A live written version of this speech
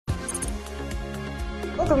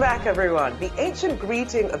Welcome back, everyone. The ancient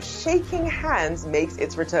greeting of shaking hands makes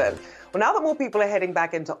its return. Well, now that more people are heading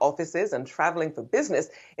back into offices and traveling for business,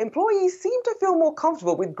 employees seem to feel more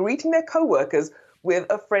comfortable with greeting their co-workers with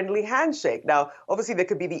a friendly handshake. Now, obviously, there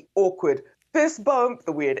could be the awkward fist bump,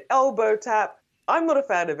 the weird elbow tap. I'm not a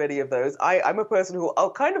fan of any of those. I'm a person who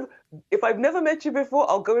I'll kind of, if I've never met you before,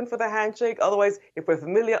 I'll go in for the handshake. Otherwise, if we're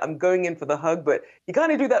familiar, I'm going in for the hug. But you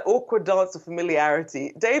kind of do that awkward dance of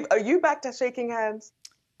familiarity. Dave, are you back to shaking hands?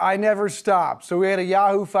 I never stop. So we had a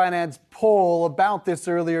Yahoo Finance poll about this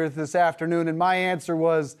earlier this afternoon, and my answer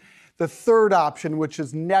was the third option, which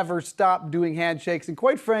is never stop doing handshakes. And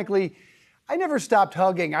quite frankly, I never stopped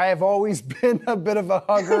hugging. I have always been a bit of a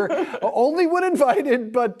hugger, only when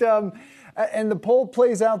invited. But and the poll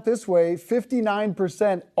plays out this way: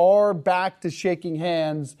 59% are back to shaking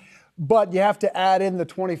hands, but you have to add in the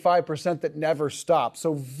 25% that never stop.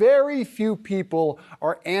 So very few people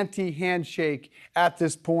are anti-handshake at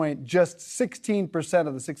this point. Just 16%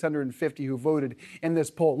 of the 650 who voted in this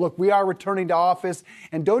poll. Look, we are returning to office,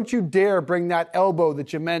 and don't you dare bring that elbow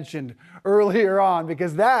that you mentioned earlier on,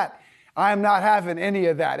 because that, I am not having any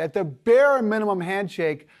of that. At the bare minimum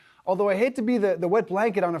handshake, although I hate to be the wet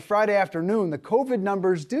blanket on a Friday afternoon, the COVID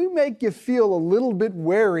numbers do make you feel a little bit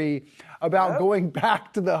wary about going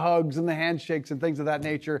back to the hugs and the handshakes and things of that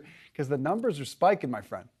nature, because the numbers are spiking, my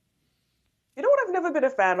friend. You know what I've never been a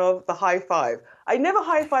fan of? The high five. I never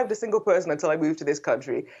high-fived a single person until I moved to this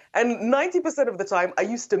country. And 90% of the time, I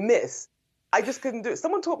used to miss. I just couldn't do it.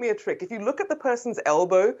 Someone taught me a trick. If you look at the person's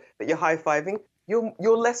elbow that you're high-fiving,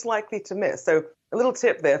 you're less likely to miss. So a little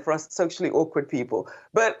tip there for us socially awkward people.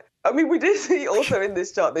 But I mean, we did see also in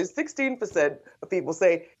this chart, there's 16% of people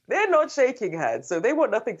say they're not shaking hands, so they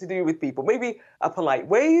want nothing to do with people. Maybe a polite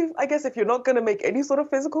wave, I guess, if you're not going to make any sort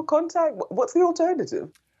of physical contact. What's the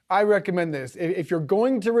alternative? I recommend this. If you're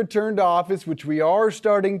going to return to office, which we are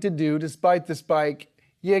starting to do despite the spike,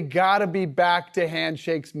 you got to be back to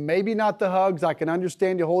handshakes. Maybe not the hugs. I can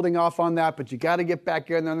understand you holding off on that, but you got to get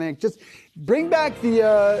back in there. Just bring back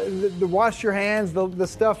the wash your hands, the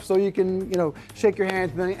stuff, so you can, shake your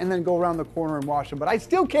hands and then go around the corner and wash them. But I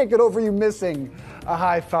still can't get over you missing a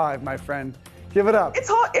high five, my friend. Give it up.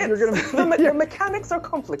 It's hard. The mechanics are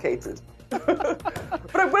complicated.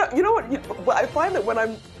 But you know what? I find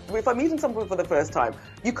that if I'm meeting someone for the first time,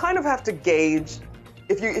 you kind of have to gauge.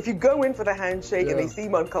 If you go in for the handshake and they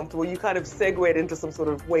seem uncomfortable, you kind of segue it into some sort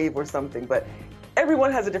of wave or something. But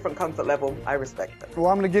everyone has a different comfort level. I respect that. Well,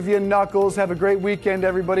 I'm going to give you a knuckles. Have a great weekend,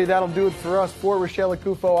 everybody. That'll do it for us. For Rachelle,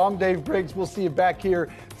 Akuffo, I'm Dave Briggs. We'll see you back here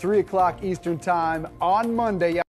 3 o'clock Eastern Time on Monday.